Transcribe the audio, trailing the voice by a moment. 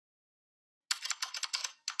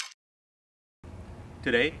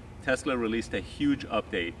Today, Tesla released a huge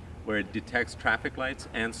update where it detects traffic lights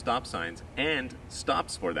and stop signs and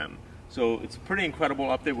stops for them. So it's a pretty incredible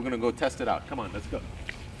update. We're gonna go test it out. Come on, let's go.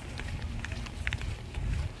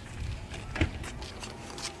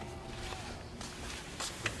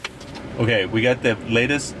 Okay, we got the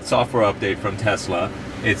latest software update from Tesla.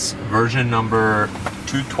 It's version number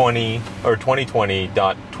 220 or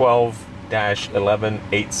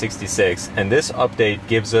 2020.12-11866, and this update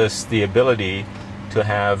gives us the ability to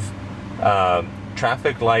have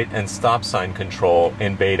traffic light and stop sign control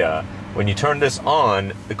in beta. When you turn this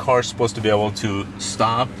on, the car's supposed to be able to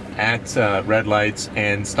stop at red lights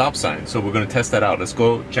and stop signs. So we're going to test that out. Let's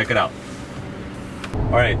go check it out.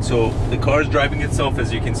 All right, so the car is driving itself.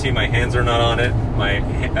 As you can see, my hands are not on it. My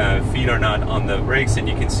feet are not on the brakes, and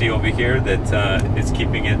you can see over here that it's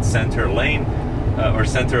keeping it center lane or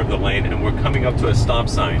center of the lane, and we're coming up to a stop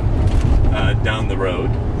sign down the road.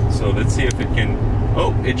 So let's see if it can.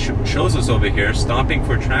 Oh, it shows us over here stopping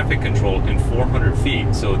for traffic control in 400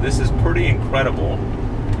 feet. So this is pretty incredible,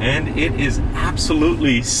 and it is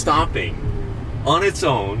absolutely stopping on its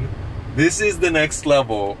own. This is the next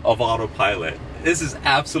level of autopilot. This is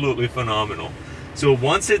absolutely phenomenal. So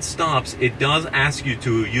once it stops, it does ask you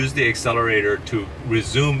to use the accelerator to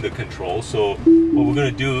resume the control. So what we're going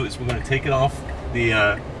to do is we're going to take it off the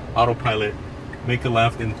autopilot, make a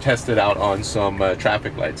left, and test it out on some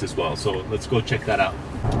traffic lights as well. So let's go check that out.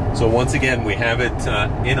 So once again, we have it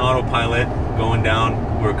in autopilot going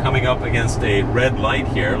down. We're coming up against a red light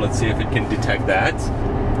here. Let's see if it can detect that.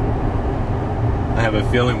 I have a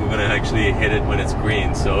feeling we're going to actually hit it when it's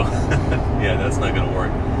green, so yeah, that's not going to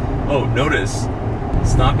work. Oh, notice,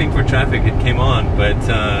 stopping for traffic, it came on, but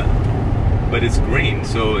it's green,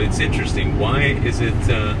 so it's interesting. Why is it...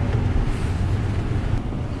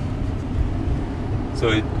 So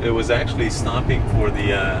it was actually stopping for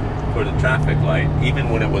the traffic light, even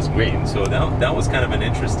when it was green. So that was kind of an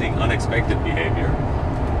interesting, unexpected behavior.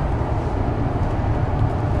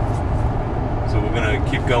 So we're gonna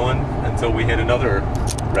keep going until we hit another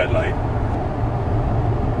red light.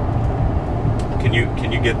 Can you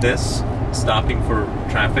get this? Stopping for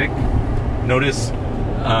traffic. Notice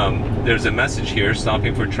there's a message here,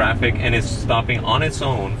 stopping for traffic, and it's stopping on its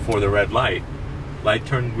own for the red light. Light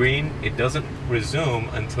turned green, it doesn't resume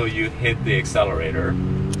until you hit the accelerator.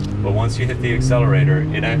 But once you hit the accelerator,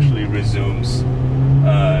 it actually resumes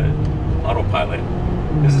autopilot.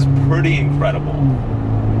 This is pretty incredible.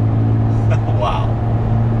 Wow.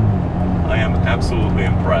 I am absolutely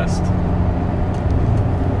impressed.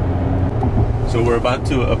 So we're about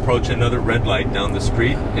to approach another red light down the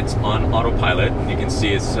street. It's on autopilot. You can see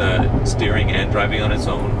it's steering and driving on its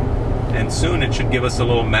own. And soon it should give us a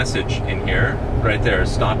little message in here, right there,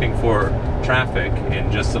 stopping for traffic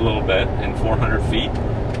in just a little bit in 400 feet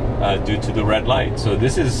due to the red light. So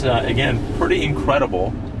this is, again, pretty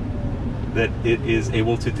incredible that it is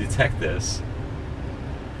able to detect this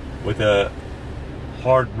with a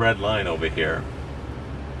hard red line over here.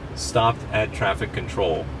 Stopped at traffic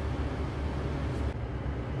control.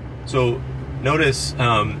 So notice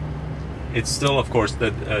it's still, of course,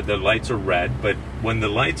 the lights are red, but when the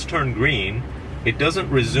lights turn green, it doesn't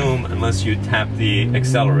resume unless you tap the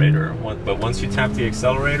accelerator. But once you tap the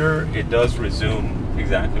accelerator, it does resume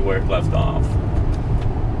exactly where it left off.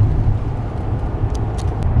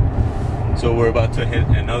 So we're about to hit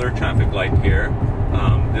another traffic light here.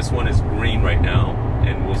 This one is green right now,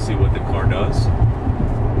 and we'll see what the car does.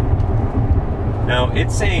 Now,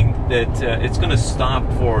 it's saying that it's going to stop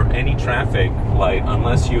for any traffic light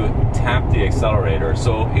unless you tap the accelerator.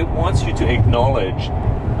 So it wants you to acknowledge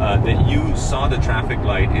that you saw the traffic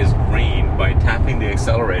light is green by tapping the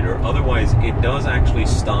accelerator. Otherwise, it does actually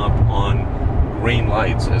stop on green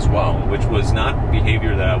lights as well, which was not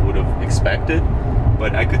behavior that I would have expected.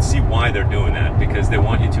 But I could see why they're doing that, because they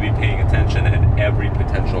want you to be paying attention at every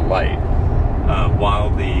potential light while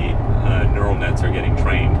the neural nets are getting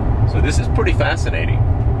trained. So this is pretty fascinating.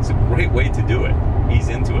 It's a great way to do it. Ease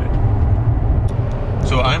into it.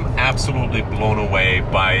 So I'm absolutely blown away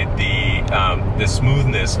by the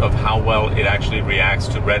smoothness of how well it actually reacts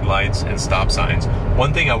to red lights and stop signs.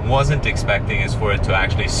 One thing I wasn't expecting is for it to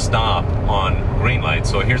actually stop on green lights.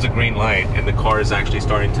 So here's a green light, and the car is actually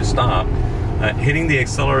starting to stop. Hitting the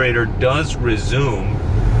accelerator does resume,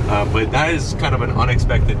 but that is kind of an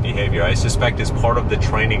unexpected behavior. I suspect it's part of the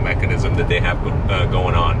training mechanism that they have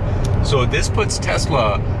going on. So this puts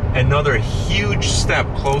Tesla another huge step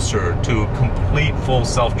closer to complete full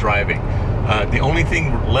self-driving. The only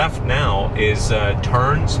thing left now is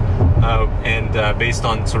turns and based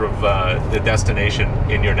on sort of the destination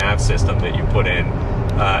in your nav system that you put in,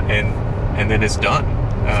 and then it's done,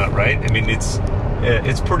 right? I mean, it's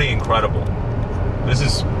It's pretty incredible. This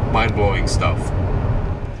is mind-blowing stuff.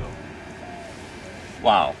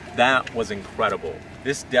 Wow, that was incredible.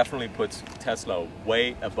 This definitely puts Tesla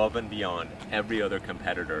way above and beyond every other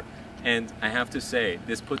competitor. And I have to say,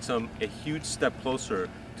 this puts them a huge step closer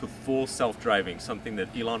to full self-driving, something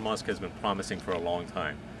that Elon Musk has been promising for a long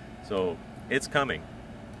time. So it's coming.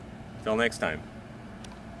 Till next time.